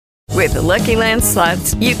With the Lucky Land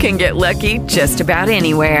Slots, you can get lucky just about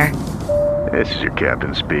anywhere. This is your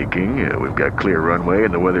captain speaking. We've got clear runway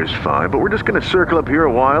and the weather's fine, but we're just going to circle up here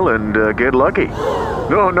a while and get lucky.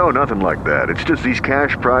 No, nothing like that. It's just these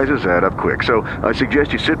cash prizes add up quick. So I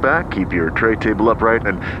suggest you sit back, keep your tray table upright,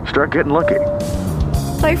 and start getting lucky.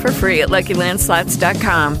 Play for free at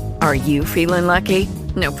LuckyLandSlots.com. Are you feeling lucky?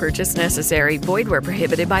 No purchase necessary. Void where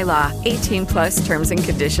prohibited by law. 18 plus terms and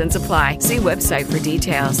conditions apply. See website for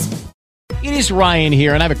details. It is Ryan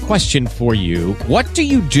here, and I have a question for you. What do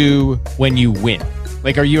you do when you win?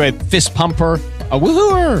 Like, are you a fist pumper, a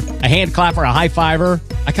woohooer, a hand clapper, a high fiver?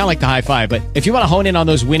 I kind of like the high five, but if you want to hone in on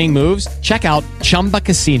those winning moves, check out Chumba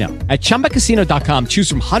Casino. At ChumbaCasino.com, choose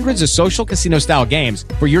from hundreds of social casino-style games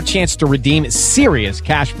for your chance to redeem serious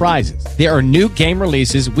cash prizes. There are new game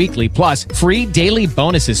releases weekly, plus free daily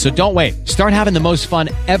bonuses, so don't wait. Start having the most fun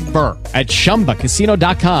ever at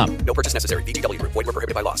ChumbaCasino.com. No purchase necessary. VGW Group. Void where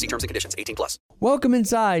prohibited by law. See terms and conditions. 18 plus. Welcome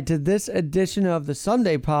inside to this edition of the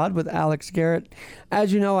Sunday Pod with Alex Garrett.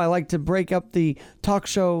 As you know, I like to break up the talk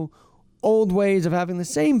show old ways of having the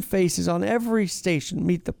same faces on every station.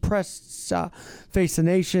 Meet the Press, Face the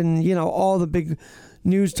Nation, all the big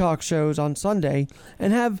news talk shows on Sunday,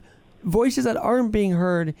 and have voices that aren't being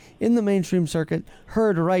heard in the mainstream circuit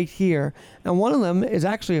heard right here. And one of them is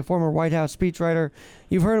actually a former White House speechwriter.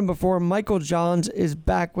 You've heard him before. Michael Johns is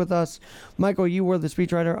back with us. Michael, you were the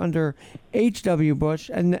speechwriter under H.W.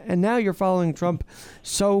 Bush, and now you're following Trump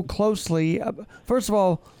so closely. First of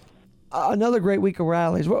all, another great week of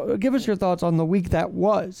rallies. Well, give us your thoughts on the week that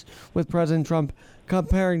was with President Trump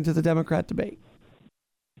comparing to the Democrat debate.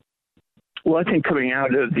 Well, I think coming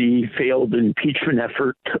out of the failed impeachment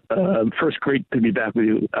effort, first, great to be back with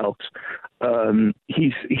you, Alex.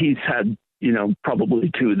 He's had,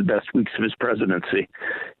 probably two of the best weeks of his presidency.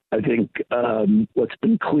 I think what's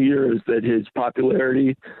been clear is that his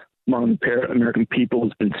popularity among American people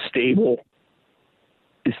has been stable.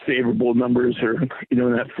 His favorable numbers are, in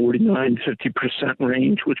that 49-50%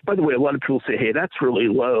 range, which, by the way, a lot of people say, hey, that's really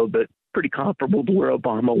low, but pretty comparable to where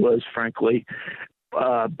Obama was, frankly.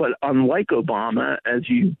 But unlike Obama, as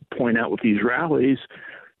you point out with these rallies,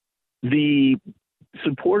 the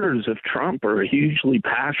supporters of Trump are hugely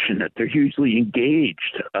passionate. They're hugely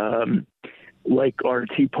engaged, like our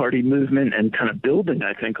Tea Party movement and kind of building,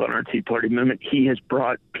 I think, on our Tea Party movement. He has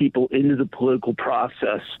brought people into the political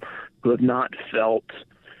process who have not felt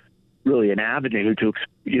really an avenue to,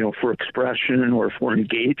 for expression or for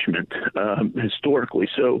engagement historically.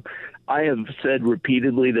 So I have said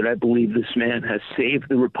repeatedly that I believe this man has saved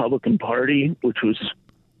the Republican Party, which was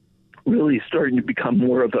really starting to become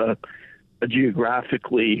more of a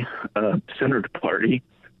geographically centered party,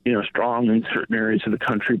 strong in certain areas of the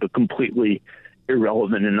country, but completely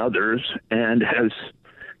irrelevant in others, and has,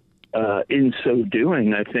 in so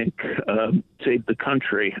doing, I think, saved the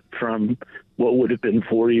country from what would have been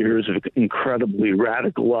 4 years of incredibly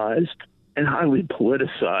radicalized and highly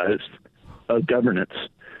politicized governance.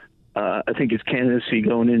 I think his candidacy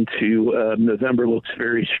going into November looks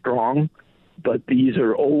very strong, but these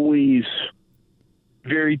are always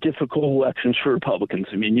very difficult elections for Republicans.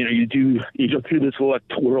 I mean, you go through this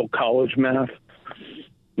electoral college math,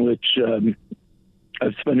 which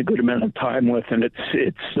I've spent a good amount of time with, and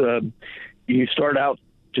it's you start out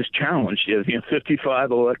just challenged. You have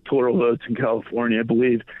 55 electoral votes in California, I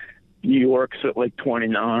believe. New York's at like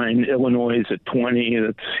 29, Illinois is at 20.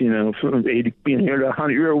 That's from 80.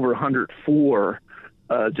 You're over 104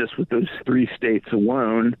 just with those three states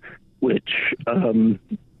alone, which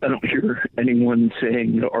I don't hear anyone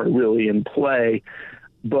saying are really in play.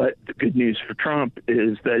 But the good news for Trump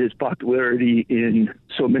is that his popularity in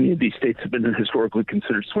so many of these states have been historically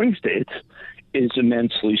considered swing states is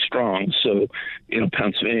immensely strong. So,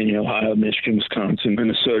 Pennsylvania, Ohio, Michigan, Wisconsin,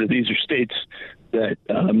 Minnesota, these are states that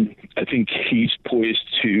I think he's poised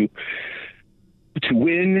to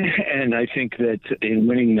win. And I think that in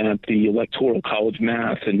winning that, the electoral college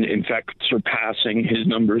math and, in fact, surpassing his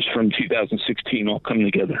numbers from 2016 all come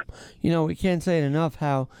together. We can't say it enough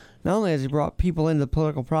how not only has he brought people into the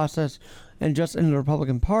political process and just into the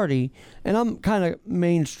Republican Party, and I'm kind of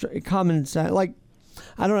mainstream, common sense, like,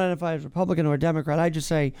 I don't identify as Republican or Democrat. I just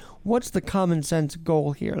say, what's the common sense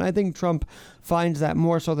goal here? And I think Trump finds that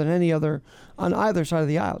more so than any other on either side of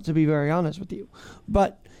the aisle, to be very honest with you.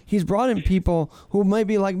 But he's brought in people who might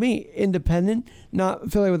be like me, independent, not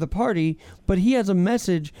affiliated with the party, but he has a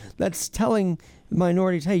message that's telling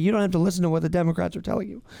minorities, hey, you don't have to listen to what the Democrats are telling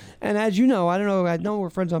you. And as you know, I know we're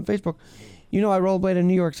friends on Facebook. I rollerblade in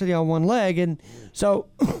New York City on one leg. And so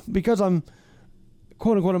because I'm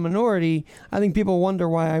quote unquote a minority, I think people wonder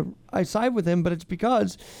why I side with him, but it's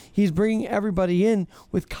because he's bringing everybody in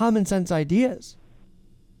with common sense ideas.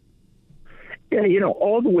 Yeah,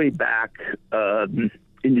 all the way back into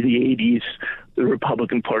the 80s, the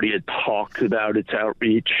Republican Party had talked about its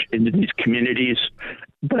outreach into these communities,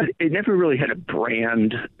 but it never really had a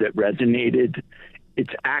brand that resonated.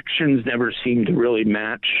 Its actions never seemed to really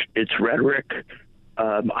match its rhetoric.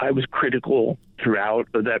 I was critical throughout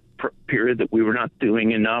of that period that we were not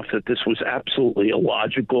doing enough, that this was absolutely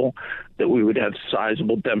illogical, that we would have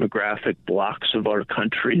sizable demographic blocks of our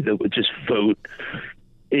country that would just vote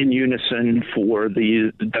in unison for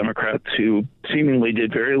the Democrats who seemingly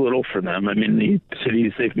did very little for them. I mean, the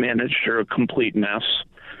cities they've managed are a complete mess,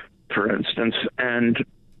 for instance. And,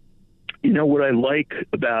 what I like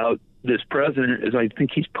about this president is I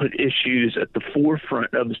think he's put issues at the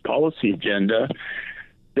forefront of his policy agenda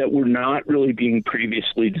that were not really being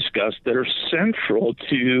previously discussed, that are central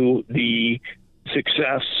to the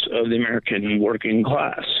success of the American working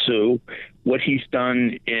class. So what he's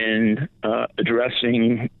done in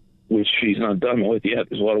addressing, which he's not done with yet,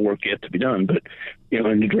 there's a lot of work yet to be done, but in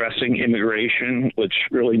addressing immigration, which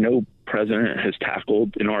really no president has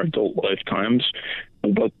tackled in our adult lifetimes,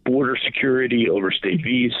 about border security, overstay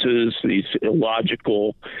visas, these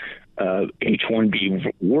illogical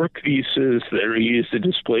H-1B work visas that are used to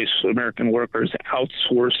displace American workers,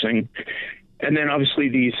 outsourcing, and then obviously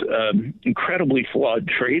these incredibly flawed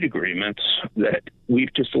trade agreements that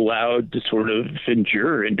we've just allowed to sort of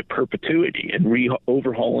endure into perpetuity, and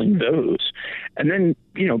overhauling those. And then,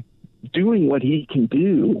 doing what he can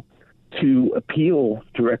do to appeal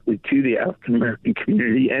directly to the African American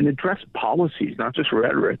community and address policies, not just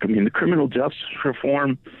rhetoric. I mean, the criminal justice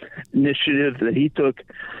reform initiative that he took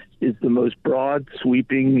is the most broad,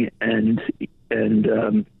 sweeping, and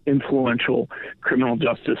influential criminal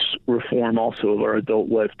justice reform also of our adult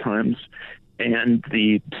lifetimes. And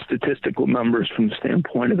the statistical numbers from the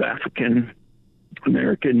standpoint of African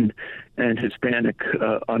American and Hispanic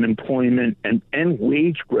unemployment and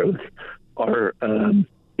wage growth are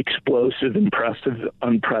explosive, impressive,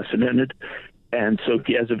 unprecedented. And so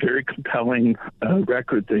he has a very compelling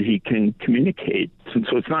record that he can communicate. And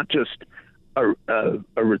so it's not just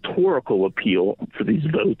a rhetorical appeal for these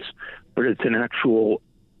votes, but it's an actual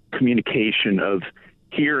communication of,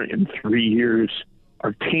 here in 3 years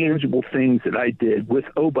are tangible things that I did with,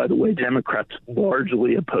 by the way, Democrats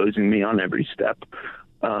largely opposing me on every step,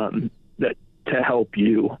 that to help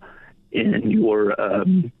you in your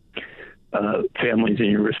families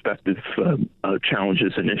and your respective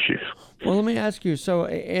challenges and issues. Well, let me ask you, so,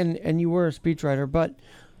 and you were a speechwriter, but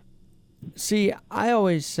see, I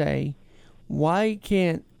always say, I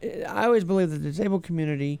always believe that the disabled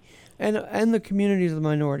community and the communities of the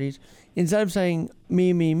minorities, instead of saying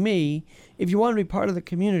me, if you want to be part of the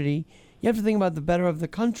community, you have to think about the better of the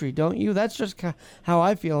country, don't you? That's just how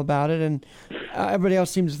I feel about it, and everybody else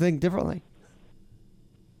seems to think differently.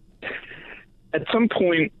 At some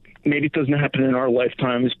point, maybe it doesn't happen in our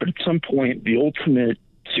lifetimes, but at some point, the ultimate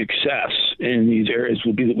success in these areas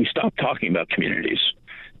will be that we stop talking about communities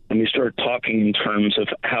and we start talking in terms of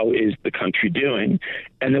how is the country doing,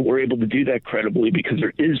 and that we're able to do that credibly because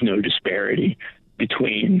there is no disparity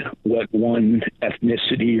between what one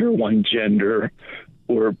ethnicity or one gender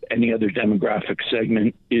or any other demographic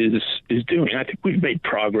segment is doing. I think we've made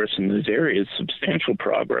progress in those areas, substantial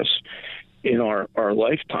progress in our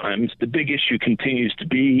lifetimes. The big issue continues to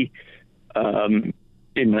be,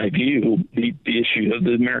 in my view, the issue of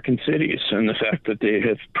the American cities and the fact that they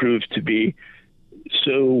have proved to be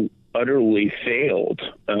so utterly failed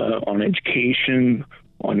on education,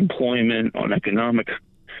 on employment, on economic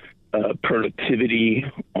productivity,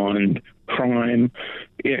 on crime.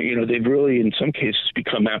 They've really, in some cases,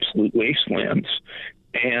 become absolute wastelands.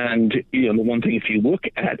 And, the one thing, if you look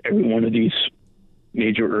at every one of these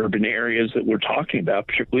major urban areas that we're talking about,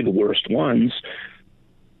 particularly the worst ones,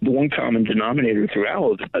 the one common denominator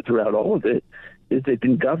throughout all of it is they've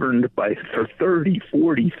been governed for 30,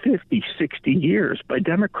 40, 50, 60 years by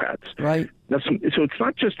Democrats. Right. Now, so it's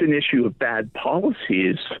not just an issue of bad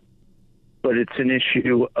policies, but it's an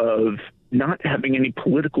issue of not having any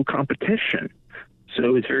political competition.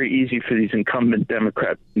 So it's very easy for these incumbent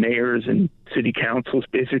Democrat mayors and city councils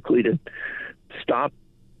basically to stop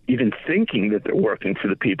even thinking that they're working for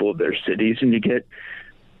the people of their cities, and you get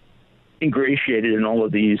ingratiated in all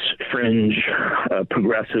of these fringe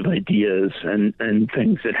progressive ideas and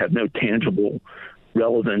things that have no tangible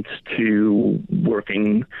relevance to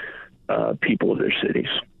working people of their cities.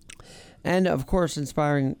 And of course,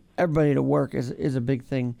 inspiring everybody to work is a big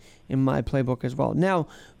thing in my playbook as well. Now,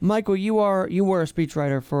 Michael, you were a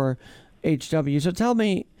speechwriter for HW. So tell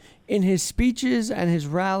me, in his speeches and his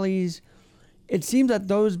rallies, it seems that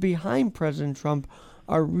those behind President Trump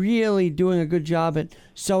are really doing a good job at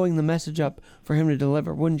sewing the message up for him to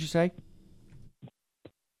deliver, wouldn't you say?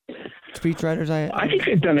 Speechwriters, I think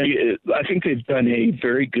they've done a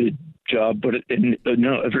very good job, but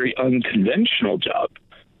a very unconventional job.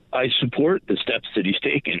 I support the steps that he's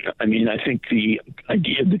taken. I mean, I think the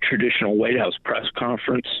idea of the traditional White House press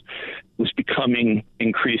conference was becoming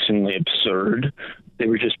increasingly absurd. They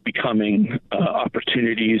were just becoming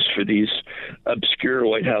opportunities for these obscure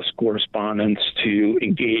White House correspondents to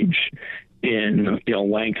engage in,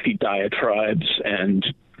 lengthy diatribes and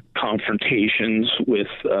confrontations with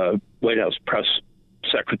White House press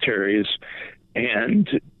secretaries, and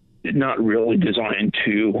not really designed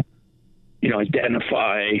to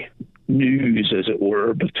identify news, as it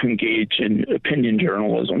were, but to engage in opinion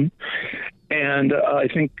journalism. And I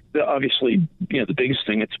think that obviously, the biggest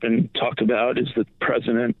thing that's been talked about is that the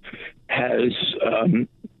president is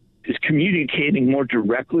communicating more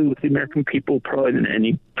directly with the American people probably than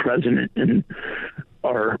any president in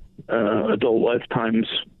our adult lifetimes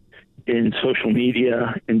in social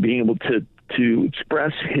media, and being able to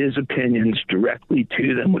express his opinions directly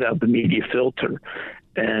to them without the media filter.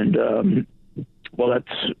 And while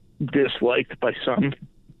that's disliked by some,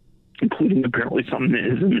 including apparently some in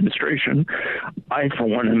his administration, I, for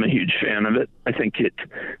one, am a huge fan of it. I think it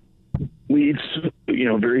leaves,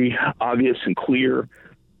 very obvious and clear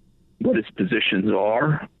what his positions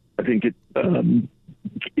are. I think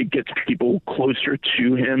it gets people closer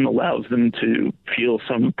to him, allows them to feel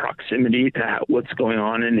some proximity to what's going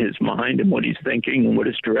on in his mind and what he's thinking and what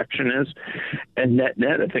his direction is. And net,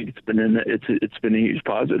 I think it's been a huge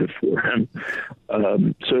positive for him.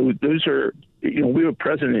 So those are, we have a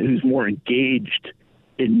president who's more engaged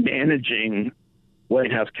in managing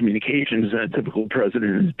White House communications than a typical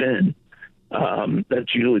president has been.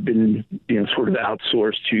 That's usually been, sort of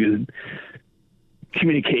outsourced to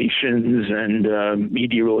communications and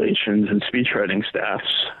media relations and speechwriting staffs,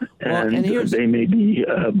 and they may be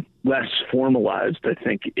less formalized, I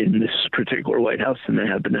think, in this particular White House than they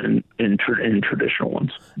have been in traditional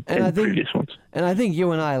ones, previous ones. And I think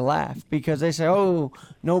you and I laugh because they say, "Oh,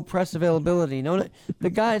 no press availability." No, the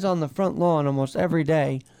guy's on the front lawn almost every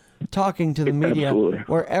day, talking to the media Absolutely.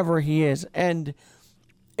 Wherever he is, and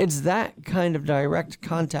it's that kind of direct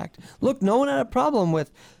contact. Look, no one had a problem with,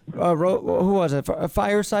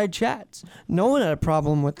 Fireside Chats. No one had a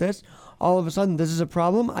problem with this. All of a sudden, this is a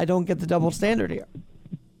problem. I don't get the double standard here.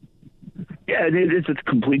 Yeah, it's a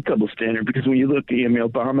complete double standard, because when you look,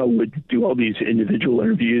 Obama would do all these individual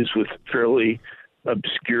interviews with fairly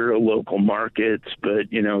obscure local markets, but,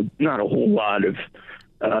 not a whole lot of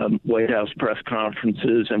White House press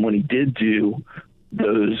conferences. And when he did do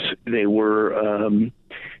those, they were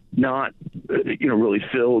not, really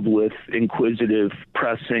filled with inquisitive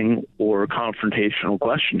pressing or confrontational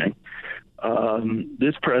questioning.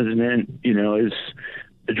 This president, is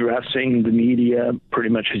addressing the media pretty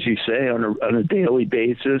much, as you say, on a daily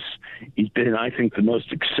basis. He's been, I think, the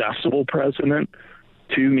most accessible president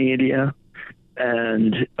to media.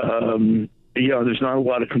 And, there's not a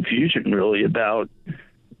lot of confusion really about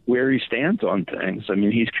where he stands on things. I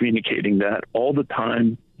mean, he's communicating that all the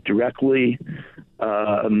time directly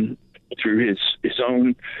through his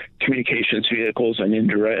own communications vehicles and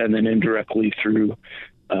then indirectly through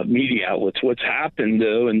media outlets. What's happened,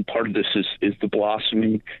 though, and part of this is the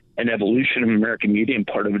blossoming and evolution of American media, and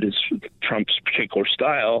part of it is Trump's particular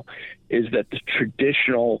style, is that the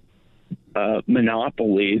traditional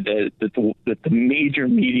monopoly that the major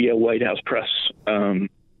media White House press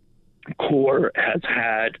corps has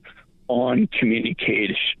had on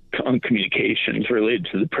communications related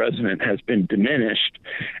to the president has been diminished,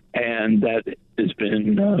 and that has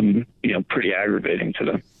been pretty aggravating to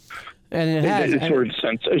them. And it has.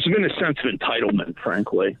 There's been a sense of entitlement,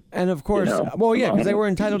 frankly. And of course, because they were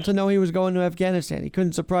entitled to know he was going to Afghanistan. He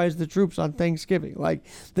couldn't surprise the troops on Thanksgiving. Like,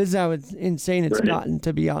 this is how insane it's gotten,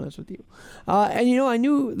 to be honest with you. And I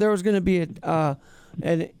knew there was going to be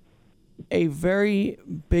a very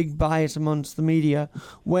big bias amongst the media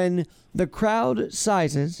when the crowd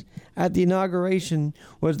sizes at the inauguration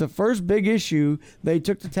was the first big issue they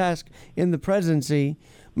took to task in the presidency.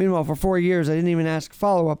 Meanwhile, for 4 years, they didn't even ask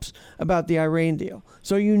follow-ups about the Iran deal.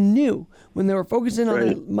 So you knew when they were focusing on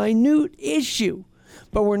a minute issue,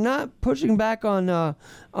 but we're not pushing back on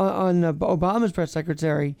Obama's press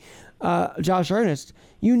secretary, Josh Earnest.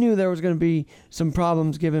 You knew there was going to be some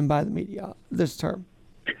problems given by the media this term.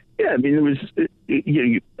 Yeah, I mean,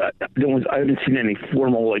 I haven't seen any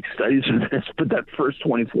formal studies of this, but that first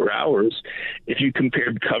 24 hours, if you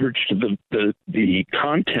compared coverage to the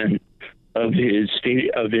content his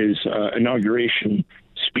inauguration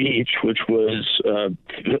speech, which was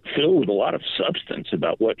filled with a lot of substance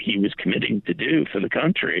about what he was committing to do for the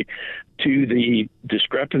country, to the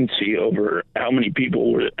discrepancy over how many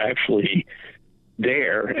people were actually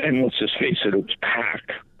there. And let's just face it, it was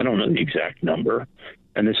packed. I don't know the exact number.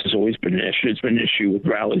 And this has always been an issue. It's been an issue with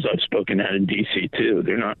rallies I've spoken at in D.C. too.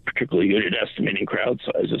 They're not particularly good at estimating crowd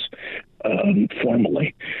sizes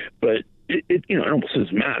formally, but it almost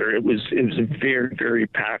doesn't matter. It was a very, very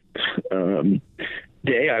packed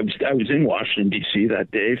day. I was in Washington D.C.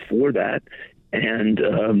 that day for that, and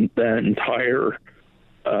that entire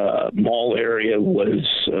mall area was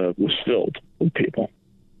filled with people.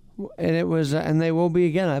 And it was, and they will be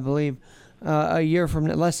again, I believe,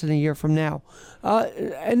 less than a year from now.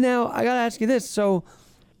 And now I got to ask you this. So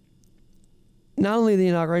not only the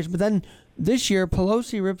inauguration, but then this year,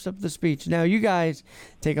 Pelosi rips up the speech. Now, you guys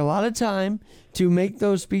take a lot of time to make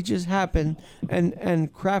those speeches happen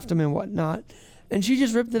and craft them and whatnot. And she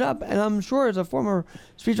just ripped it up. And I'm sure as a former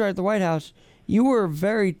speechwriter at the White House, you were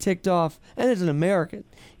very ticked off. And as an American,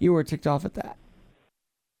 you were ticked off at that.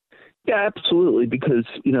 Yeah, absolutely. Because,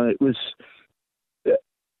 it was...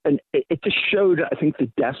 And it just showed, I think, the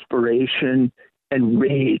desperation and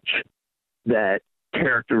rage that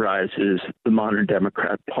characterizes the modern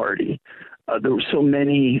Democrat Party. There were so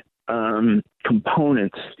many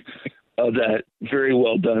components of that very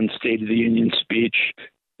well done State of the Union speech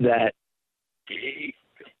that, I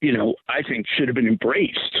think should have been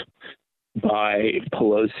embraced by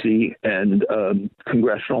Pelosi and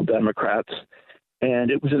congressional Democrats. And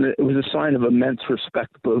it was a sign of immense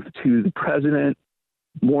respect both to the president,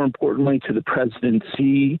 more importantly, to the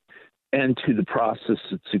presidency and to the process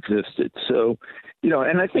that's existed. So,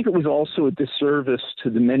 and I think it was also a disservice to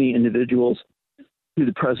the many individuals who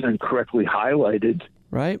the president correctly highlighted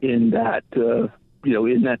right in that,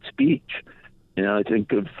 in that speech. I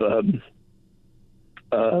think of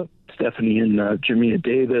Stephanie and Jamia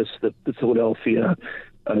Davis, the Philadelphia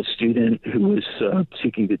student who was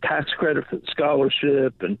seeking the tax credit for the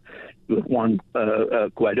scholarship, and Juan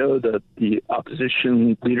Guaido, the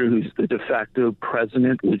opposition leader who's the de facto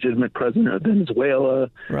legitimate president of Venezuela,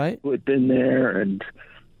 right, who had been there, and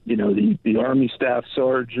the Army Staff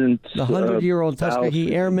Sergeant, the 100-year-old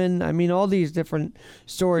Tuskegee Airman. I mean, all these different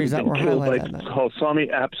stories that were highlighted.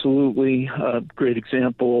 Halsami, absolutely, great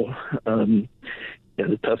example.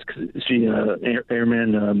 The Tuskegee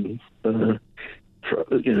Airman.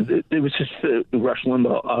 It was just Rush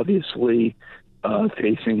Limbaugh, obviously.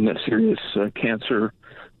 Facing a serious cancer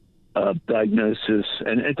diagnosis.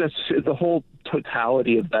 And the whole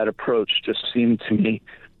totality of that approach just seemed to me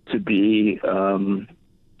to be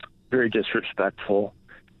very disrespectful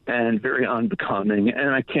and very unbecoming. And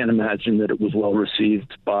I can't imagine that it was well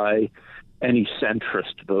received by any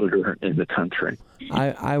centrist voter in the country.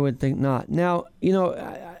 I would think not. Now,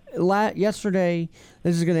 yesterday,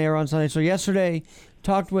 this is going to air on Sunday, so yesterday,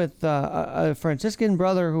 talked with a Franciscan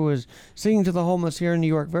brother who was singing to the homeless here in New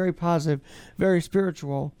York, very positive, very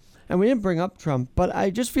spiritual. And we didn't bring up Trump, but I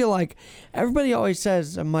just feel like everybody always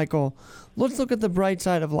says, Michael, let's look at the bright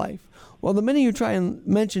side of life. Well, the minute you try and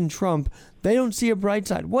mention Trump, they don't see a bright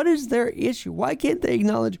side. What is their issue? Why can't they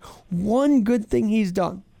acknowledge one good thing he's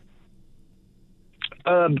done?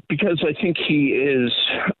 Because I think he is,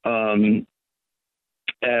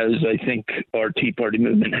 as I think our Tea Party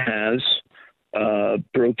movement has,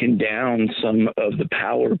 broken down some of the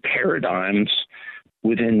power paradigms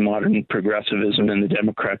within modern progressivism in the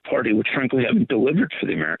Democrat Party, which frankly haven't delivered for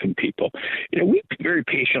the American people. We very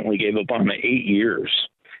patiently gave Obama 8 years.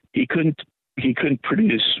 He couldn't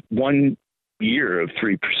produce 1 year of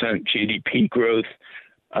 3% GDP growth.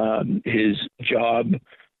 His job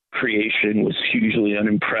creation was hugely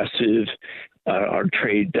unimpressive. Our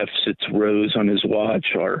trade deficits rose on his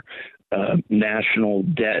watch. Our national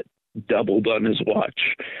debt doubled on his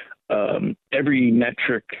watch. Every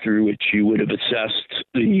metric through which you would have assessed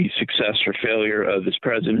the success or failure of his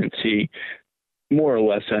presidency more or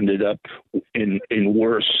less ended up in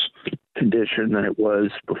worse condition than it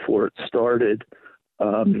was before it started.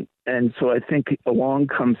 And so I think along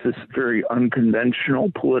comes this very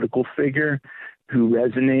unconventional political figure who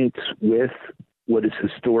resonates with what has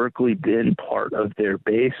historically been part of their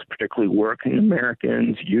base, particularly working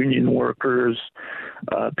Americans, union workers,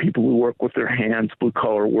 people who work with their hands,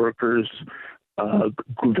 blue-collar workers,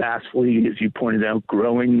 vastly, as you pointed out,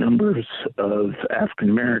 growing numbers of African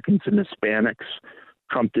Americans and Hispanics.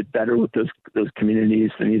 Trump did better with those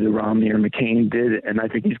communities than either Romney or McCain did, and I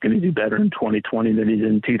think he's going to do better in 2020 than he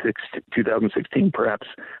did in 2016, perhaps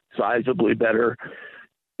sizably better.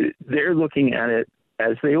 They're looking at it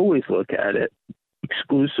as they always look at it,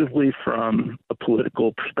 exclusively from a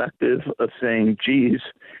political perspective of saying, geez,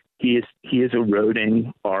 he is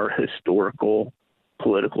eroding our historical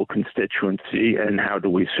political constituency, and how do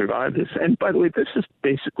we survive this? And by the way, this is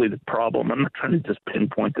basically the problem. I'm not trying to just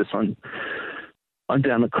pinpoint this on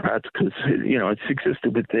Democrats, because it's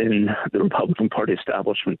existed within the Republican Party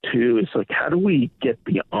establishment too. It's like, how do we get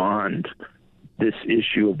beyond this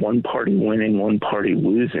issue of one party winning, one party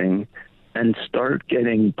losing, and start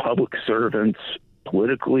getting public servants,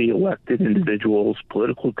 politically elected individuals,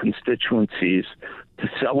 political constituencies to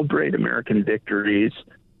celebrate American victories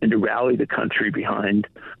and to rally the country behind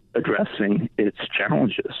addressing its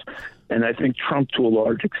challenges. And I think Trump, to a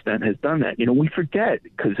large extent, has done that. We forget,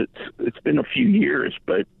 because it's been a few years,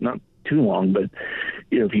 but not too long. But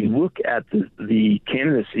if you look at the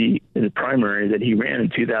candidacy in the primary that he ran in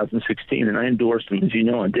 2016, and I endorsed him, as you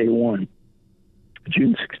know, on day one,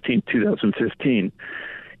 June 16, 2015,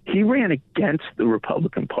 he ran against the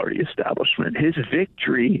Republican Party establishment. His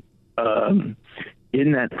victory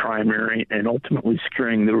in that primary and ultimately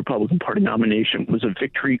securing the Republican Party nomination was a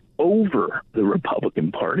victory over the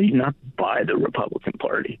Republican Party, not by the Republican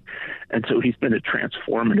Party. And so he's been a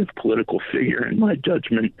transformative political figure, in my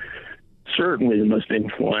judgment, certainly the most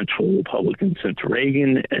influential Republican since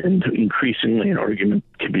Reagan, and increasingly an argument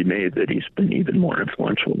can be made that he's been even more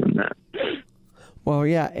influential than that. Well,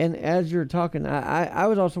 yeah, and as you're talking, I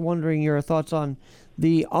was also wondering your thoughts on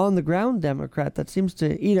the on-the-ground Democrat that seems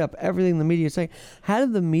to eat up everything the media is saying. How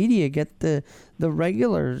did the media get the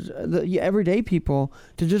regulars, the everyday people,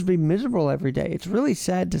 to just be miserable every day? It's really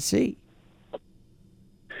sad to see.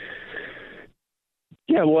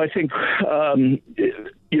 Yeah, well, I think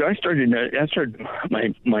I started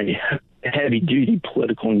my heavy-duty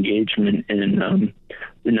political engagement in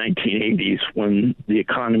the 1980s, when the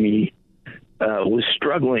economy was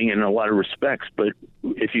struggling in a lot of respects, but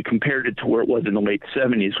if you compared it to where it was in the late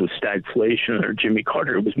 70s with stagflation or Jimmy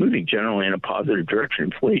Carter, it was moving generally in a positive direction.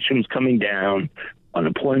 Inflation was coming down,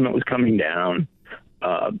 unemployment was coming down,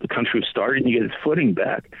 the country was starting to get its footing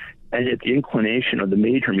back. And at the inclination of the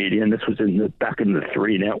major media, and this was back in the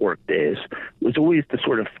 3 network days, was always to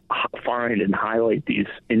sort of find and highlight these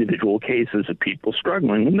individual cases of people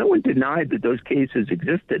struggling. And no one denied that those cases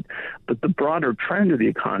existed, but the broader trend of the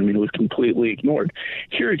economy was completely ignored.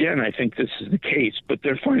 Here again, I think this is the case, but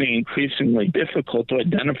they're finding increasingly difficult to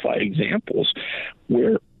identify examples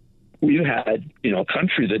where we've had, a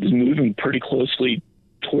country that is moving pretty closely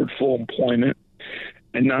toward full employment.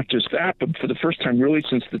 And not just that, but for the first time really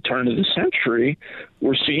since the turn of the century,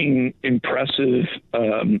 we're seeing impressive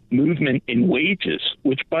movement in wages,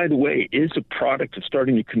 which, by the way, is a product of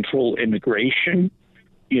starting to control immigration,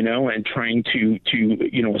 and trying to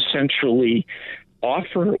essentially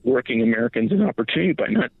offer working Americans an opportunity by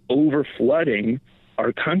not over-flooding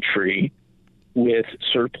our country with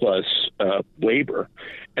surplus labor.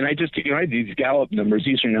 And I had these Gallup numbers.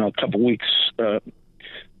 These are now a couple weeks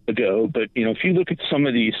ago, but if you look at some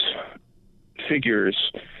of these figures,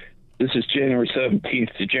 this is January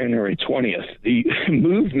 17th to January 20th, the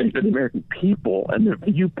movement of the American people and their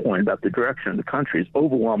viewpoint about the direction of the country is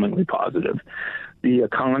overwhelmingly positive. The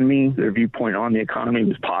economy, their viewpoint on the economy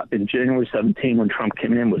was in January 17, when Trump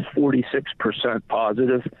came in, was 46%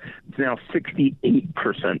 positive. It's now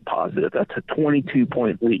 68% positive. That's a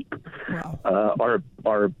 22-point leap. Wow.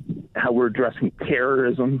 How we're addressing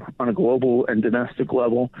terrorism on a global and domestic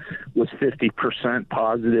level was 50%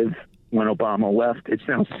 positive when Obama left. It's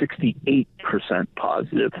now 68%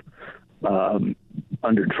 positive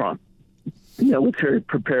under Trump. Military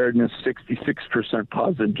preparedness, 66%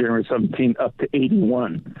 positive January 17, up to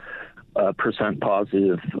 81%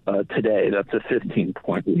 positive today. That's a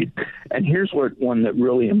 15-point lead. And here's one that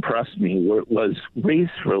really impressed me, where it was race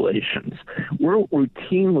relations. We're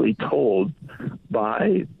routinely told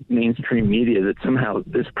by mainstream media that somehow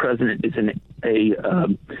this president is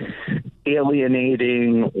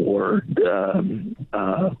alienating or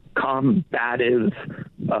combative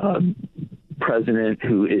president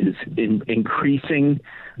who is increasing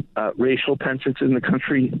racial tensions in the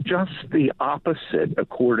country. Just the opposite,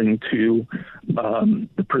 according to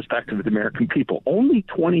the perspective of the American people. Only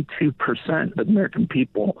 22% of American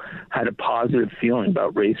people had a positive feeling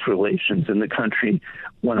about race relations in the country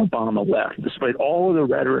when Obama left, despite all of the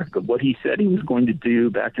rhetoric of what he said he was going to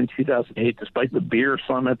do back in 2008, despite the beer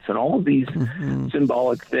summits and all of these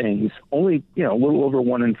symbolic things. Only, a little over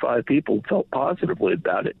 1 in 5 people felt positively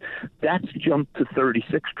about it. That's jumped to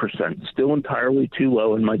 36%, still entirely too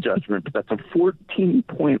low in my judgment, but that's a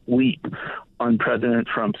 14-point leap on President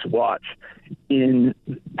Trump's watch in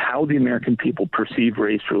how the American people perceive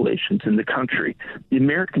race relations in the country. The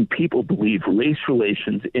American people believe race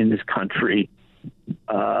relations in this country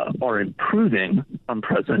are improving on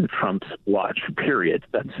President Trump's watch, period.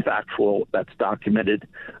 That's factual. That's documented.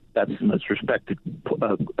 That's the most respected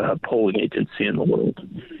polling agency in the world.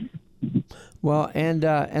 Well, and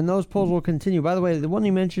those polls will continue. By the way, the one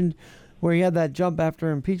you mentioned where he had that jump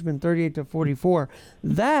after impeachment, 38 to 44,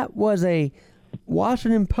 that was a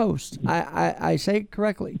Washington Post. I say it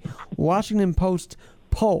correctly. Washington Post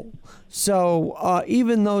poll. So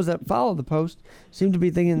even those that follow the Post seem to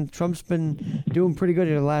be thinking Trump's been doing pretty good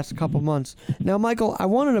in the last couple months. Now, Michael, I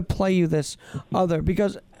wanted to play you this other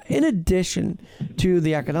because in addition to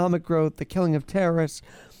the economic growth, the killing of terrorists,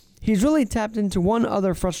 he's really tapped into one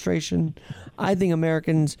other frustration I think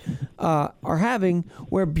Americans are having,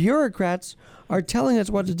 where bureaucrats are telling us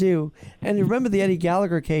what to do. And you remember the Eddie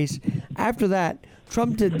Gallagher case? After that,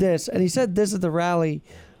 Trump did this, and he said this at the rally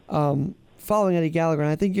following Eddie Gallagher,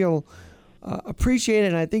 and I think you'll appreciate it,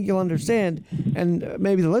 and I think you'll understand, and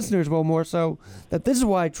maybe the listeners will more so, that this is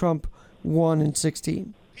why Trump won in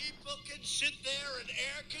 2016. People can sit there in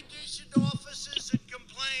air-conditioned offices and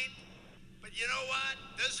complain, but you know what?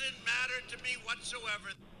 Doesn't matter to me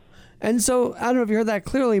whatsoever. And so, I don't know if you heard that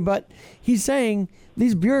clearly, but he's saying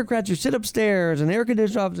these bureaucrats who sit upstairs in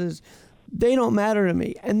air-conditioned offices, they don't matter to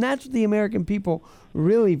me. And that's what the American people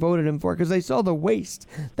really voted him for, because they saw the waste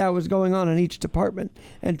that was going on in each department,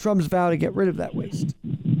 and Trump's vow to get rid of that waste.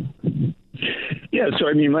 Yeah, so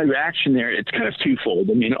I mean, my reaction there, it's kind of twofold.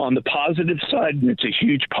 I mean, on the positive side, and it's a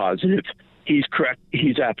huge positive, he's correct.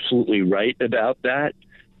 He's absolutely right about that.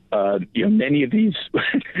 Many of these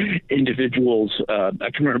individuals, I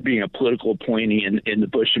can remember being a political appointee in the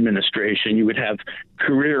Bush administration. You would have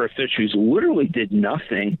career officials who literally did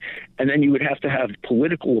nothing, and then you would have to have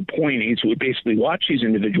political appointees who would basically watch these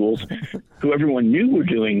individuals who everyone knew were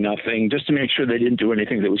doing nothing just to make sure they didn't do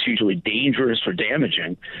anything that was hugely dangerous or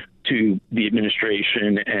damaging to the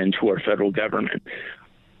administration and to our federal government.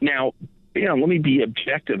 Now, let me be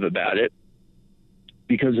objective about it.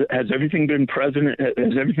 Because has everything been perfect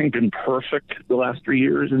the last 3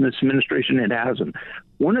 years in this administration? It hasn't.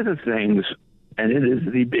 One of the things, and it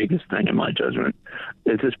is the biggest thing in my judgment,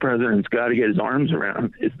 that this president's got to get his arms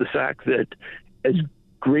around, is the fact that as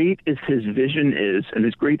great as his vision is and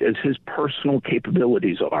as great as his personal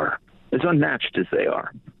capabilities are, as unmatched as they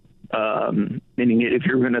are, meaning if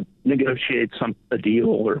you're going to negotiate a deal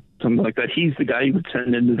or something like that, he's the guy you would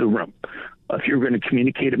send into the room. If you're going to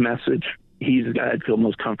communicate a message, he's the guy I'd feel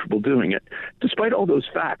most comfortable doing it. Despite all those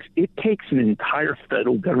facts, it takes an entire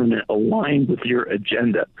federal government aligned with your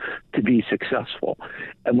agenda to be successful.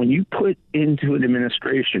 And when you put into an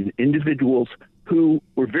administration individuals who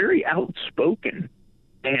were very outspoken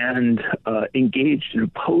and engaged in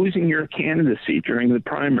opposing your candidacy during the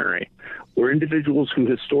primary, or individuals who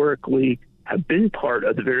historically have been part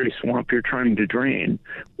of the very swamp you're trying to drain,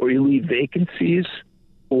 or you leave vacancies,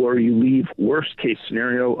 or you leave worst case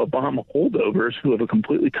scenario Obama holdovers who have a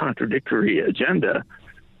completely contradictory agenda,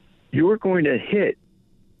 you're going to hit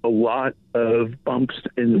a lot of bumps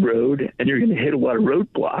in the road, and you're going to hit a lot of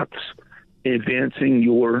roadblocks in advancing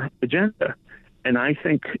your agenda. And I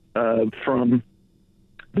think from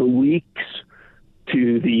the leaks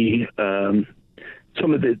to the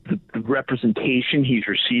some of the representation he's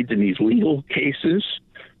received in these legal cases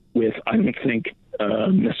with, I don't think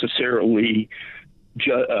necessarily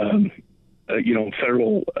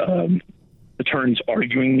federal attorneys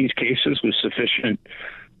arguing these cases with sufficient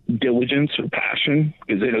diligence or passion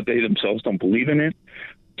because they themselves don't believe in it,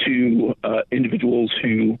 to individuals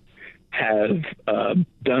who have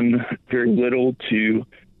done very little to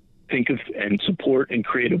think of and support in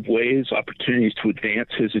creative ways opportunities to advance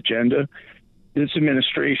his agenda. This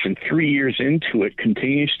administration, 3 years into it,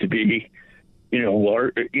 continues to be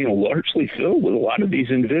largely filled with a lot of these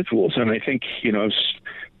individuals. And I think,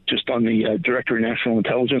 just on the Director of National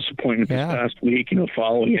Intelligence appointment this past week,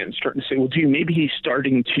 following it and starting to say, well, gee, maybe he's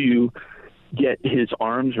starting to get his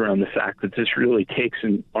arms around the fact that this really takes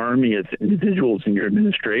an army of individuals in your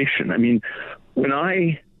administration. I mean, when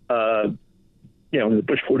in the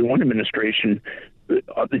Bush 41 administration,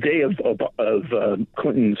 the day of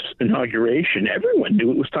Clinton's inauguration, everyone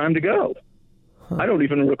knew it was time to go. I don't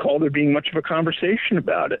even recall there being much of a conversation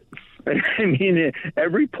about it. I mean,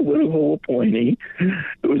 every political appointee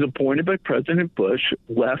who was appointed by President Bush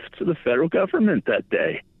left the federal government that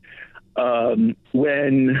day.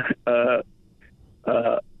 When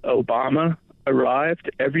Obama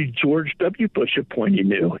arrived, every George W. Bush appointee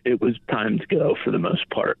knew it was time to go for the most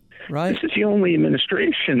part. Right. This is the only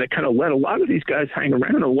administration that kind of let a lot of these guys hang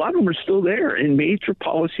around. A lot of them are still there in major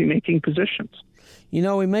policy-making positions.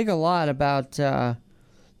 We make a lot about the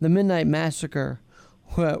Midnight Massacre,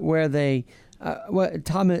 where they what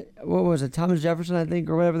was it, Thomas Jefferson, I think,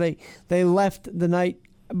 or whatever. They left the night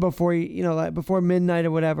before, like before midnight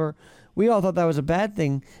or whatever. We all thought that was a bad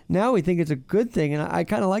thing. Now we think it's a good thing, and I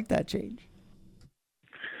kind of like that change.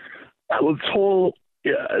 Well,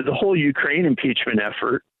 the whole Ukraine impeachment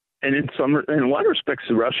effort, and in a lot of respects,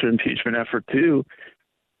 the Russia impeachment effort too,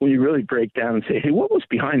 when you really break down and say, hey, what was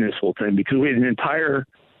behind this whole thing? Because we had an entire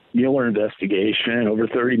Mueller investigation, over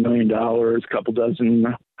 $30 million, a couple dozen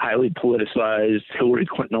highly politicized Hillary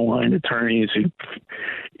Clinton-aligned attorneys who,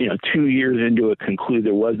 2 years into it, conclude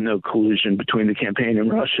there was no collusion between the campaign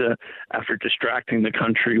and Russia after distracting the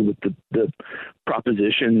country with the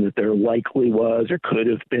proposition that there likely was or could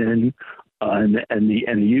have been, and the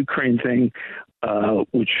Ukraine thing,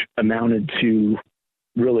 which amounted to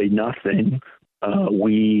really nothing.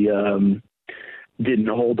 We didn't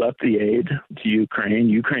hold up the aid to Ukraine.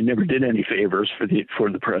 Ukraine never did any favors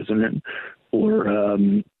for the president, or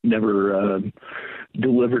never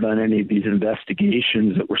delivered on any of these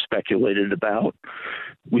investigations that were speculated about.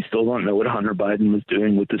 We still don't know what Hunter Biden was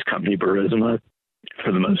doing with this company Burisma,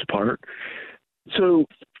 for the most part. So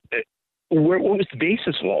what was the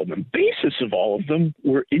basis of all of them? Basis of all of them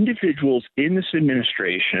were individuals in this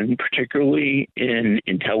administration, particularly in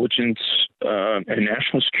intelligence and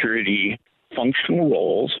national security functional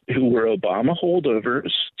roles, who were Obama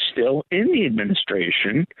holdovers still in the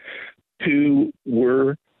administration, who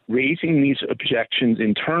were raising these objections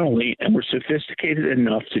internally and were sophisticated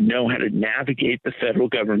enough to know how to navigate the federal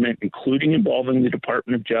government, including involving the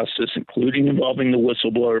Department of Justice, including involving the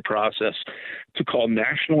whistleblower process, to call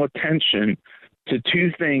national attention to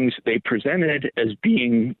two things they presented as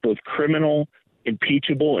being both criminal,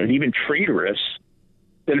 impeachable, and even traitorous,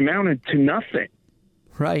 that amounted to nothing.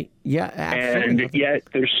 Right. Yeah, absolutely. And yet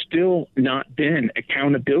there's still not been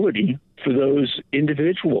accountability for those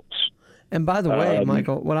individuals. And by the way,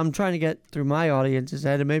 Michael, what I'm trying to get through my audience is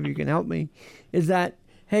that, and maybe you can help me, is that,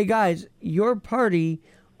 hey guys, your party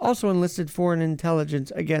also enlisted foreign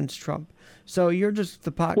intelligence against Trump. So you're just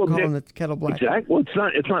the pot calling the kettle black. Exactly. Well,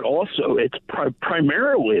 it's not also. It's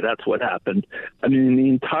primarily that's what happened. I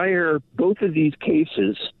mean, both of these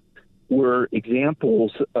cases were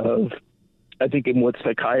examples of, I think, in what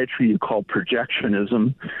psychiatry you call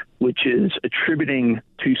projectionism, which is attributing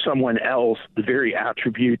to someone else the very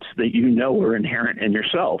attributes that you know are inherent in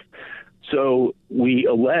yourself. So we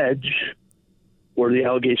allege, or the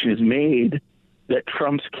allegation is made, that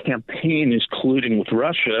Trump's campaign is colluding with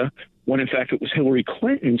Russia, when in fact it was Hillary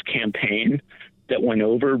Clinton's campaign that went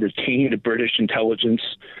over, retained a British intelligence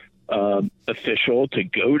official to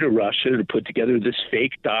go to Russia to put together this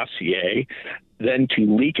fake dossier, then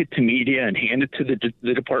to leak it to media and hand it to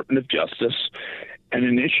the Department of Justice and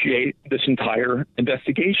initiate this entire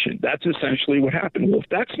investigation. That's essentially what happened. Well, if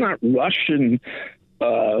that's not Russian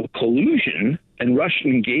collusion and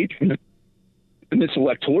Russian engagement in this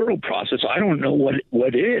electoral process, I don't know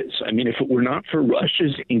what is. I mean, if it were not for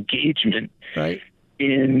Russia's engagement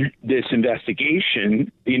in this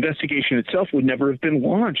investigation, the investigation itself would never have been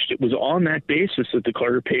launched. It was on that basis that the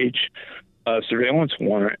Carter Page surveillance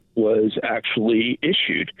warrant was actually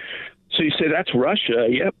issued. So you say that's Russia.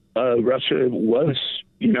 Yep, Russia was,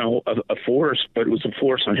 a force, but it was a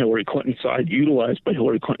force on Hillary Clinton's side, utilized by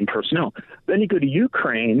Hillary Clinton personnel. Then you go to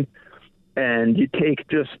Ukraine, and you take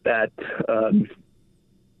just that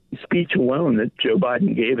speech alone that Joe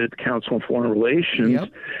Biden gave at the Council on Foreign Relations,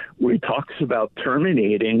 where he talks about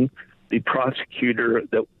terminating the prosecutor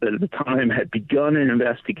that at the time had begun an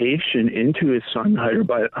investigation into his son Hunter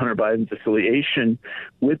Biden's affiliation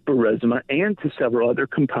with Burisma and to several other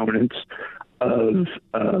components of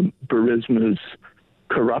Burisma's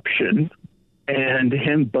corruption, and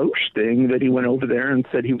him boasting that he went over there and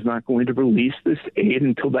said he was not going to release this aid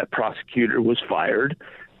until that prosecutor was fired.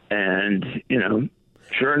 And,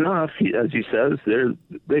 sure enough, as he says,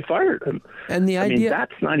 they fired him. And the idea,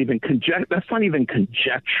 that's not even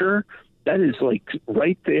conjecture. That is like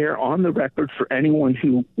right there on the record for anyone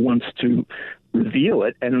who wants to reveal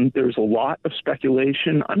it. And there's a lot of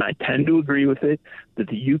speculation, and I tend to agree with it, that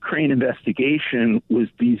the Ukraine investigation was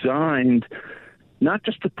designed not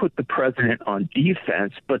just to put the president on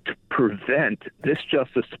defense, but to prevent this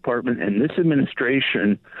Justice Department and this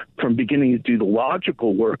administration from beginning to do the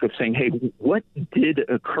logical work of saying, hey, what did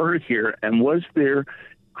occur here? And was there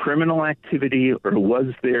criminal activity, or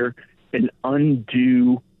was there an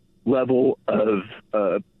undue level of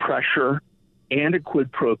pressure and a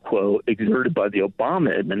quid pro quo exerted by the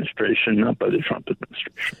Obama administration, not by the Trump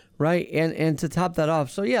administration? Right. And to top that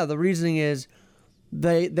off, so yeah, the reasoning is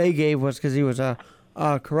they gave was because he was a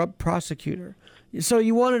corrupt prosecutor. So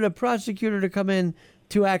you wanted a prosecutor to come in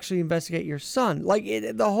to actually investigate your son. Like,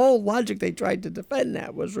 the whole logic they tried to defend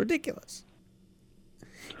that was ridiculous.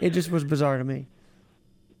 It just was bizarre to me.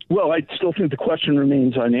 Well, I still think the question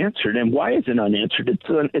remains unanswered. And why is it unanswered?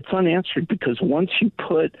 It's unanswered because once you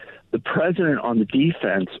put the president on the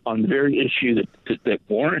defense on the very issue that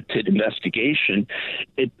warranted investigation,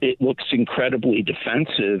 it looks incredibly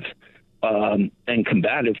defensive and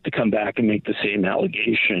combative to come back and make the same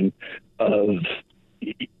allegation of,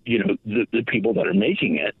 the people that are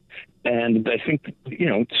making it. And I think,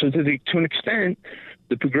 so to an extent,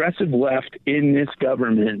 the progressive left in this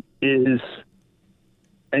government is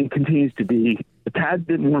and continues to be a tad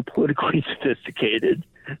bit more politically sophisticated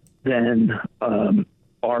than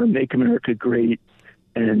our Make America Great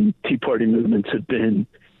and Tea Party movements have been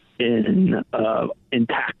in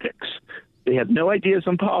tactics. They have no ideas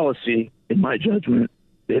on policy, in my judgment.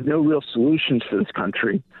 They have no real solutions for this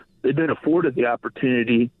country. They've been afforded the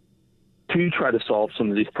opportunity to try to solve some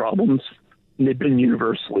of these problems, and they've been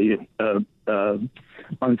universally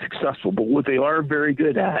unsuccessful. But what they are very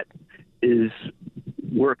good at is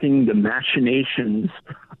working the machinations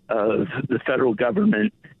of the federal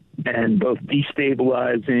government and both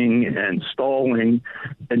destabilizing and stalling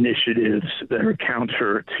initiatives that are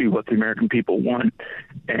counter to what the American people want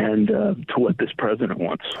and to what this president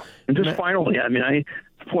wants. And just finally, I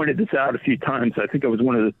pointed this out a few times. I think I was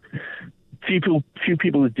one of the few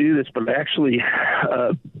people to do this, but I actually,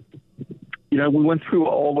 we went through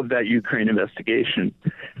all of that Ukraine investigation,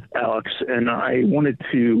 Alex, and I wanted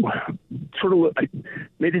to I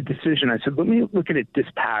made a decision. I said, let me look at it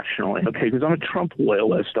dispassionately, okay, because I'm a Trump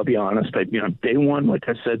loyalist, I'll be honest. Day one, like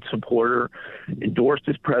I said, supporter, endorsed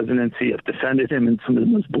his presidency. I've defended him in some of the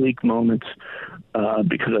most bleak moments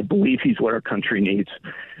because I believe he's what our country needs.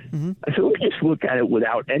 Mm-hmm. I said, let me just look at it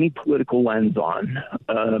without any political lens on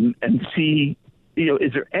and see,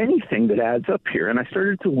 is there anything that adds up here? And I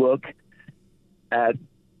started to look at,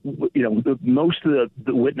 most of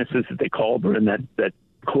the witnesses that they called were in that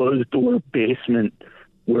closed door basement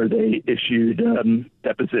where they issued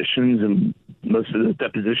depositions, and most of the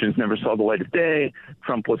depositions never saw the light of day.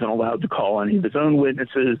 Trump wasn't allowed to call any of his own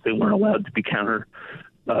witnesses. They weren't allowed to be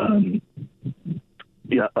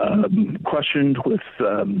questioned with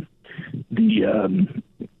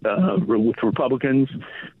with Republicans.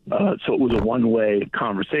 So it was a one-way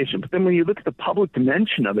conversation. But then when you look at the public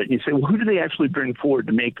dimension of it, and you say, well, who do they actually bring forward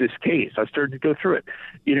to make this case? I started to go through it.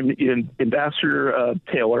 Ambassador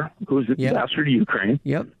Taylor, who was the ambassador to Ukraine,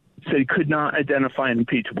 said he could not identify an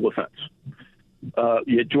impeachable offense.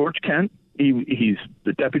 Yet George Kent, he's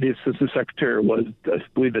the deputy assistant secretary, was, I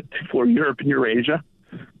believe, for Europe and Eurasia,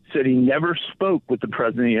 said he never spoke with the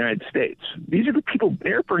president of the United States. These are the people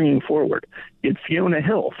they're bringing forward. You had Fiona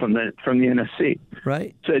Hill from the NSC,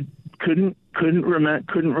 right? Said couldn't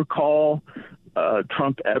recall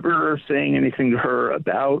Trump ever saying anything to her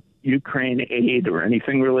about Ukraine aid or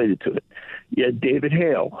anything related to it. You had David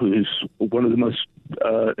Hale, who's one of the most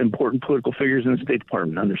important political figures in the State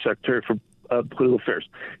Department, Undersecretary for Political Affairs,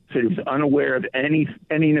 said he was unaware of any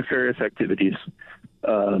nefarious activities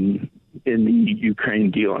in the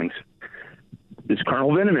Ukraine dealings. This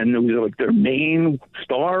Colonel Veneman, who was like their main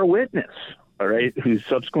star witness, all right, who's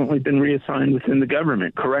subsequently been reassigned within the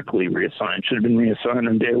government, correctly reassigned, should have been reassigned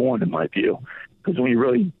on day one, in my view. Because when you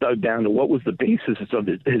really dug down to what was the basis of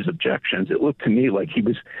his objections, it looked to me like he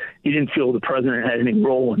didn't feel the president had any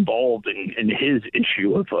role involved in his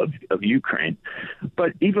issue of Ukraine.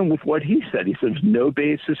 But even with what he said there's no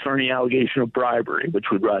basis for any allegation of bribery, which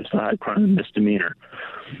would rise to high crime and misdemeanor.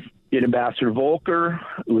 Yet Ambassador Volker,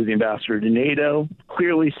 who was the ambassador to NATO,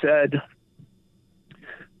 clearly said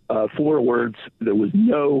 4 words: there was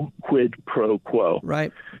no quid pro quo.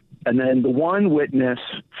 Right. And then the one witness,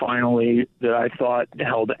 finally, that I thought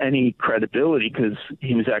held any credibility, because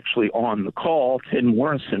he was actually on the call, Tim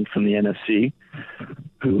Morrison from the NSC,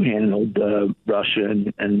 who handled Russia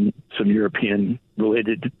and some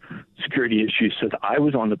European-related security issues, said I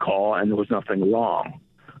was on the call and there was nothing wrong.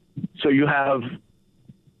 So you have,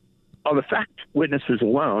 on the fact witnesses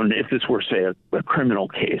alone, if this were, say, a criminal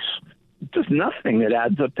case, just nothing that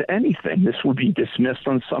adds up to anything. This would be dismissed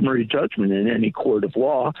on summary judgment in any court of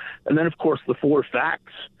law. And then, of course, the 4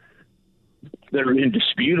 facts that are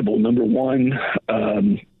indisputable. Number one,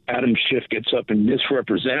 Adam Schiff gets up and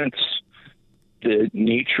misrepresents the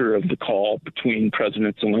nature of the call between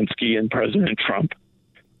President Zelensky and President Trump.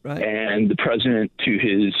 Right. And the president, to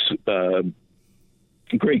his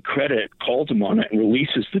great credit, calls him on it and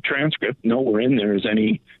releases the transcript. Nowhere in there is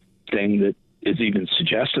anything that is even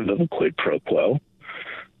suggestive of a quid pro quo.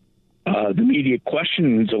 The media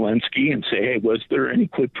question Zelensky and say, hey, was there any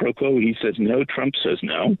quid pro quo? He says no. Trump says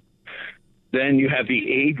no. Then you have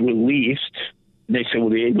the aid released. They say, well,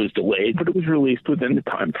 the aid was delayed, but it was released within the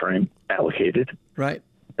time frame allocated. Right.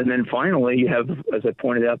 And then finally, you have, as I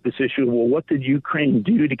pointed out, this issue of, well, what did Ukraine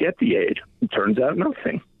do to get the aid? It turns out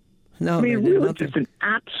nothing. No, I mean, they did really, nothing. just an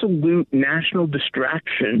absolute national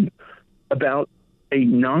distraction about a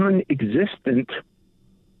non-existent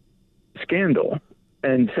scandal.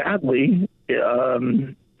 And sadly,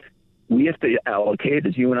 we have to allocate,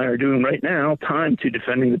 as you and I are doing right now, time to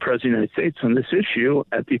defending the President of the United States on this issue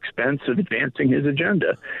at the expense of advancing his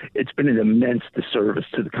agenda. It's been an immense disservice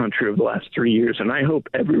to the country over the last 3 years, and I hope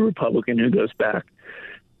every Republican who goes back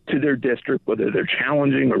to their district, whether they're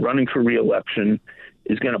challenging or running for re-election,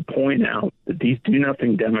 is going to point out that these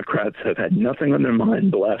do-nothing Democrats have had nothing on their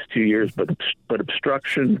mind the last 2 years but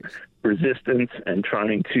obstruction, resistance, and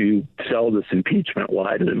trying to sell this impeachment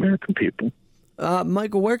lie to the American people.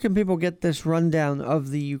 Michael, where can people get this rundown of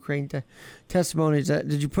the Ukraine testimonies?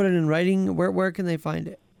 Did you put it in writing? Where can they find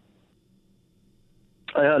it?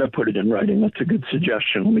 I ought to put it in writing. That's a good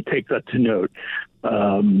suggestion. Let me take that to note.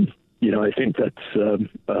 I think that's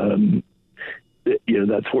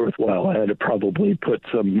that's worthwhile. I had to probably put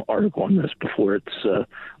some article on this before it's the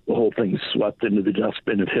whole thing's swept into the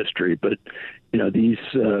dustbin of history. But these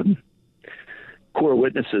core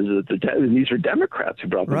witnesses, these are Democrats who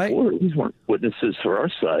brought them forward. These weren't witnesses for our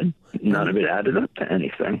side. None of it added up to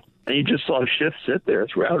anything. And you just saw Schiff sit there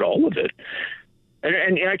throughout all of it.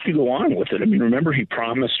 And I could go on with it. I mean, remember, he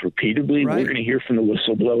promised repeatedly, we're going to hear from the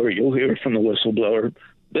whistleblower, you'll hear from the whistleblower.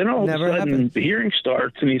 Then all of a sudden, the hearing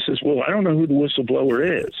starts, and he says, well, I don't know who the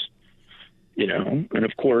whistleblower is. And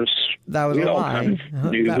of course, that was we all kind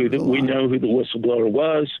of knew we know who the whistleblower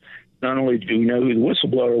was. Not only do we know who the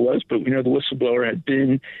whistleblower was, but we know the whistleblower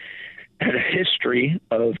had a history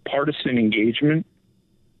of partisan engagement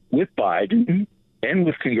with Biden and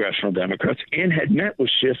with congressional Democrats, and had met with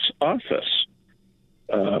Schiff's office.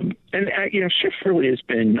 Schiff really has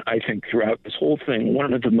been, I think, throughout this whole thing,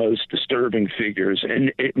 one of the most disturbing figures.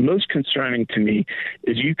 And most concerning to me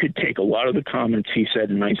is you could take a lot of the comments he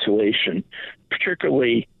said in isolation,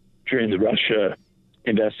 particularly during the Russia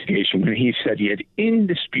investigation, when he said he had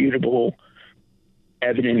indisputable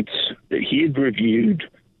evidence that he had reviewed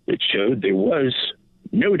that showed there was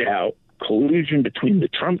no doubt collusion between the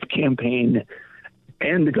Trump campaign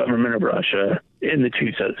and the government of Russia in the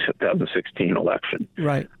 2016 election.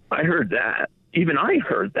 Right. I heard that. Even I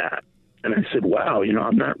heard that. And I said, wow,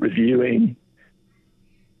 I'm not reviewing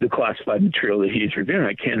the classified material that he's reviewing.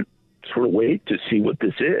 I can't sort of wait to see what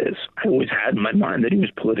this is. I always had in my mind that he was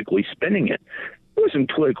politically spinning it. It wasn't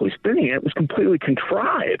politically spinning it. It was completely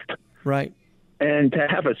contrived. Right. And to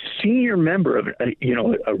have a senior member of,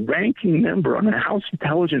 a ranking member on a House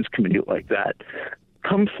Intelligence Committee like that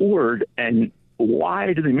come forward and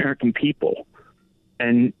lie to the American people.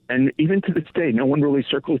 And even to this day, no one really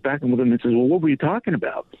circles back with him and says, well, what were you talking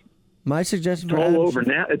about? My suggestion it's all over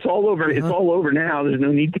now. It's all over. It's all over now. There's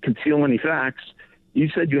no need to conceal any facts. You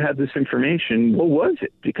said you had this information. What was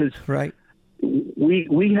it? Because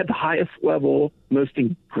we had the highest level, most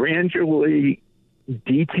granularly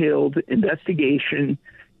detailed investigation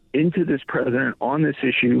into this president on this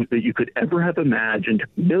issue that you could ever have imagined.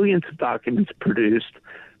 Millions of documents produced,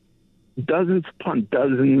 dozens upon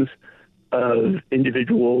dozens of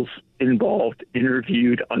individuals involved,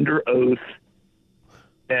 interviewed under oath,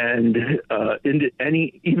 and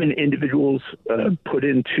even individuals put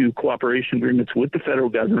into cooperation agreements with the federal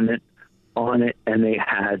government on it, and they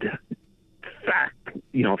had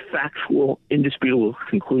factual, indisputable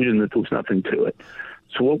conclusion that there was nothing to it.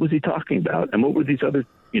 So what was he talking about? And what were these other,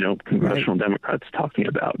 congressional Democrats talking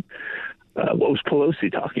about? What was Pelosi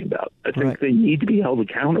talking about? I think they need to be held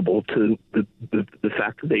accountable to the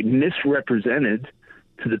fact that they misrepresented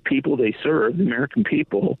to the people they serve, the American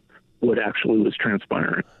people, what actually was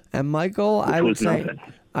transpiring. And Michael, I would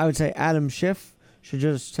say Adam Schiff should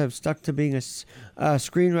just have stuck to being a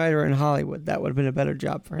screenwriter in Hollywood. That would have been a better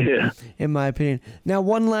job for him, in my opinion. Now,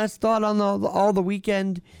 one last thought on all the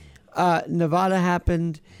weekend. Nevada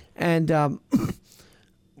happened, and I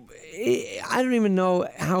don't even know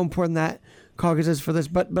how important that caucus is for this,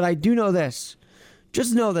 but I do know this.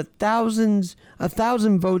 Just know that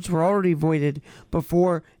 1,000 votes were already voided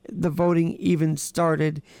before the voting even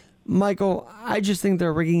started. Michael, I just think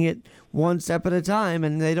they're rigging it one step at a time,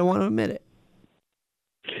 and they don't want to admit it.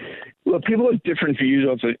 Well, people have different views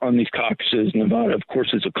on these caucuses. Nevada, of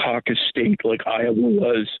course, is a caucus state like Iowa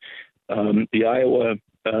was. The Iowa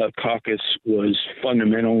caucus was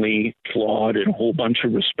fundamentally flawed in a whole bunch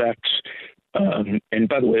of respects. And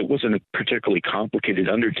by the way, it wasn't a particularly complicated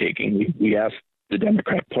undertaking. We asked the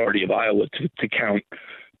Democrat Party of Iowa to count,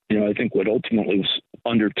 I think what ultimately was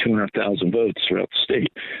under 200,000 votes throughout the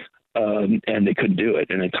state. And they couldn't do it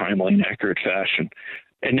in a timely and accurate fashion.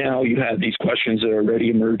 And now you have these questions that are already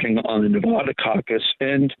emerging on the Nevada caucus.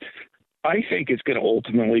 And I think it's going to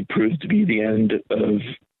ultimately prove to be the end of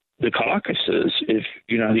the caucuses if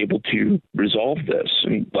you're not able to resolve this.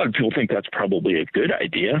 And a lot of people think that's probably a good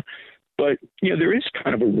idea. But, there is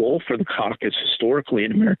kind of a role for the caucus historically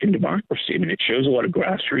in American democracy. I mean, it shows a lot of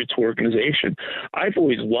grassroots organization. I've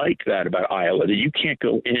always liked that about Iowa, that you can't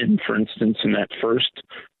go in, for instance, in that first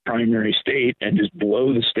primary state and just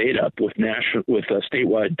blow the state up with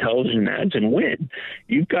statewide television ads and win.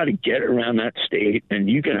 You've got to get around that state and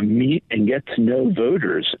you got to meet and get to know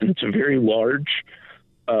voters. And it's a very large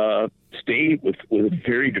state with a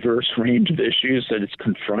very diverse range of issues that it's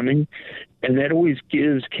confronting. And that always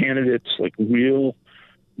gives candidates like real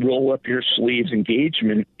roll up your sleeves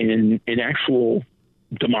engagement in actual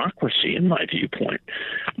democracy, in my viewpoint.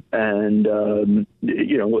 And,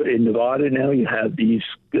 in Nevada now you have these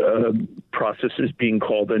processes being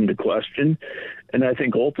called into question. And I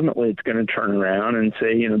think ultimately it's going to turn around and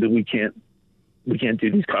say, that we can't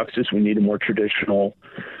do these caucuses. We need a more traditional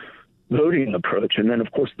voting approach. And then,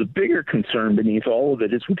 of course, the bigger concern beneath all of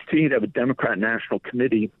it is we continue to have a Democrat National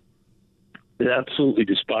Committee that absolutely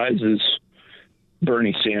despises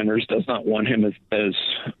Bernie Sanders, does not want him as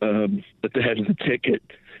at the head of the ticket,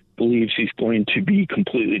 believes he's going to be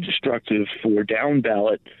completely destructive for down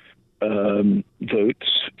ballot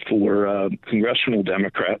votes for congressional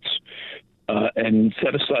Democrats, and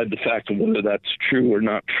set aside the fact of whether that's true or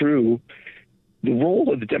not true. The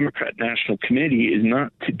role of the Democrat National Committee is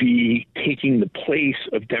not to be taking the place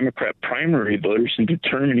of Democrat primary voters and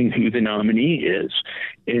determining who the nominee is.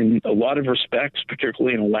 In a lot of respects,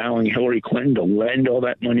 particularly in allowing Hillary Clinton to lend all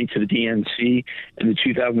that money to the DNC in the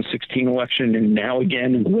 2016 election, and now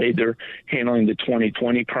again in the way they're handling the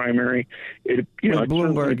 2020 primary, it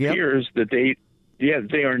appears that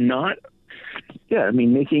they are not. Yeah, I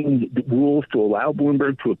mean, making the rules to allow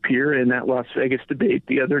Bloomberg to appear in that Las Vegas debate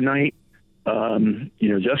the other night.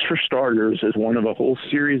 Just for starters, as one of a whole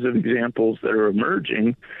series of examples that are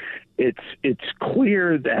emerging, it's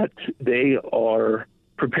clear that they are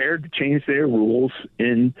prepared to change their rules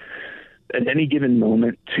at any given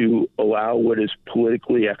moment to allow what is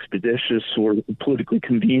politically expeditious or politically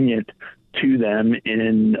convenient to them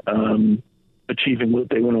in achieving what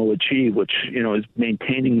they want to achieve, which, is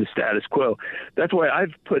maintaining the status quo. That's why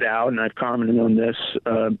I've put out, and I've commented on this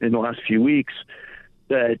in the last few weeks,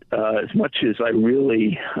 that as much as I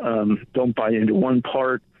really don't buy into one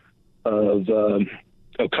part of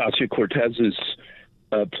Ocasio-Cortez's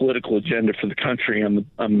political agenda for the country,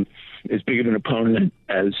 I'm as big of an opponent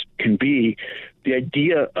as can be. The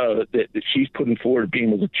idea that she's putting forward of being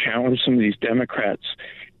able to challenge some of these Democrats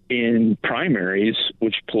in primaries,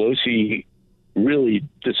 which Pelosi really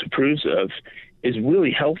disapproves of, is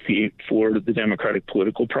really healthy for the democratic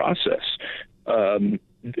political process.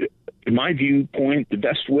 In my viewpoint, the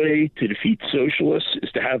best way to defeat socialists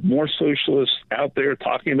is to have more socialists out there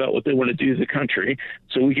talking about what they want to do to the country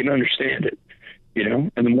so we can understand it,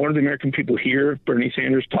 And the more the American people hear Bernie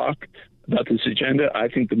Sanders talk about this agenda, I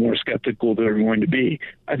think the more skeptical they're going to be.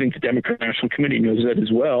 I think the Democrat National Committee knows that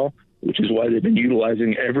as well, which is why they've been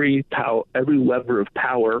utilizing every lever of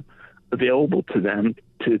power available to them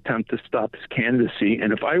to attempt to stop his candidacy.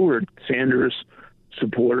 And if I were a Sanders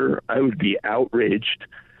supporter, I would be outraged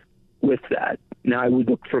with that. Now, I would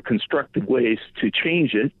look for constructive ways to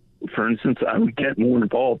change it. For instance, I would get more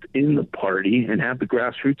involved in the party and have the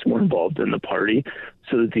grassroots more involved in the party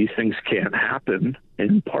so that these things can't happen.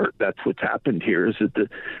 In part, that's what's happened here, is that the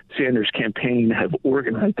Sanders campaign have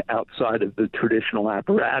organized outside of the traditional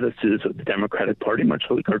apparatuses of the Democratic Party, much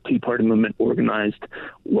like our Tea Party movement organized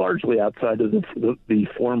largely outside of the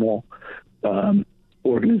formal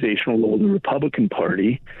organizational role of the Republican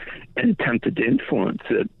Party, and attempted to influence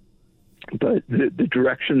it. But the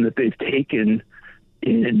direction that they've taken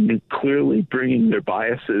in clearly bringing their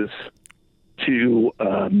biases to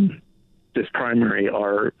this primary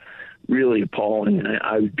are really appalling. And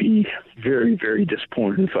I would be very, very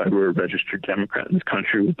disappointed if I were a registered Democrat in this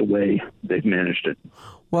country with the way they've managed it.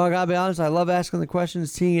 Well, I got to be honest, I love asking the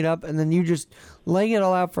questions, teeing it up, and then you just laying it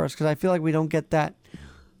all out for us, because I feel like we don't get that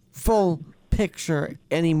full picture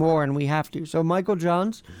anymore, and we have to. So, Michael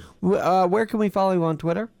Johns, where can we follow you on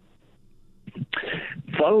Twitter?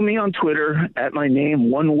 Follow me on Twitter at my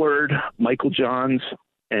name, one word, Michael Johns,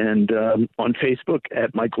 and on Facebook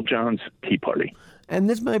at Michael Johns Tea Party. And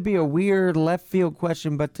this might be a weird left field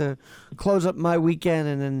question, but to close up my weekend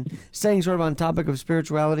and then staying sort of on topic of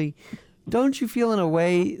spirituality, don't you feel in a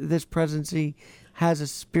way this presidency has a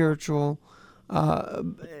spiritual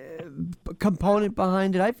component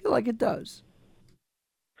behind it? I feel like it does.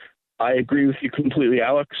 I agree with you completely,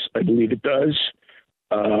 Alex. I believe it does.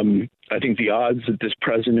 I think the odds that this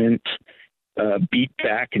president beat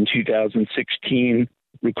back in 2016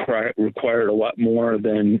 required a lot more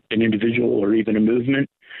than an individual or even a movement.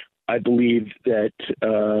 I believe that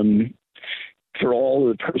for all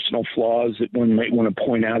the personal flaws that one might want to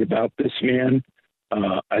point out about this man,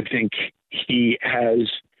 I think he has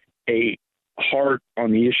a heart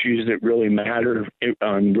on the issues that really matter,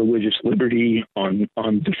 on religious liberty, on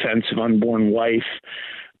defense of unborn life,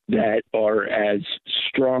 that are as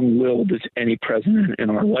strong-willed as any president in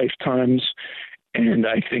our lifetimes. And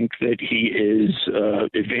I think that he is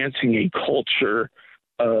advancing a culture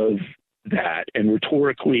of that. And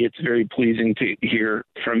rhetorically, it's very pleasing to hear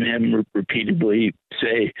from him repeatedly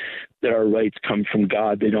say that our rights come from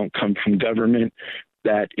God, they don't come from government.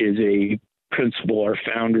 That is a principle our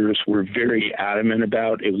founders were very adamant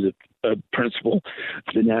about. It was a principle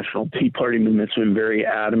the National Tea Party movement's been very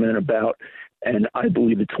adamant about. And I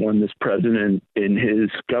believe it's one this president in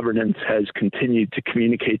his governance has continued to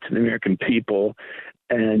communicate to the American people.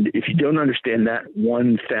 And if you don't understand that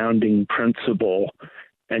one founding principle,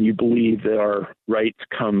 and you believe that our rights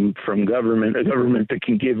come from government, a government that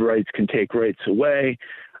can give rights can take rights away,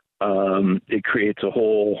 it creates a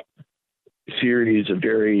whole series of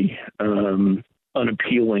very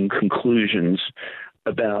unappealing conclusions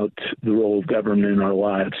about the role of government in our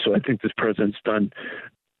lives. So I think this president's done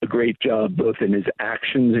a great job both in his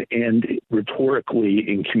actions and rhetorically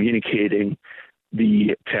in communicating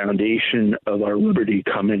the foundation of our liberty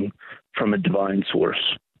coming from a divine source.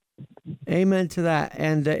 Amen to that.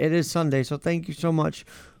 And it is Sunday, so thank you so much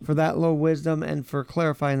for that low wisdom and for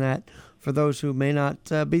clarifying that for those who may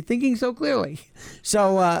not be thinking so clearly.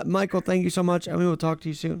 So, Michael, thank you so much, and we will talk to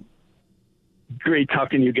you soon. Great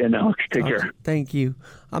talking to you again, Alex. Take care. Thank you.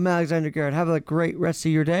 I'm Alexander Garrett. Have a great rest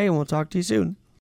of your day, and we'll talk to you soon.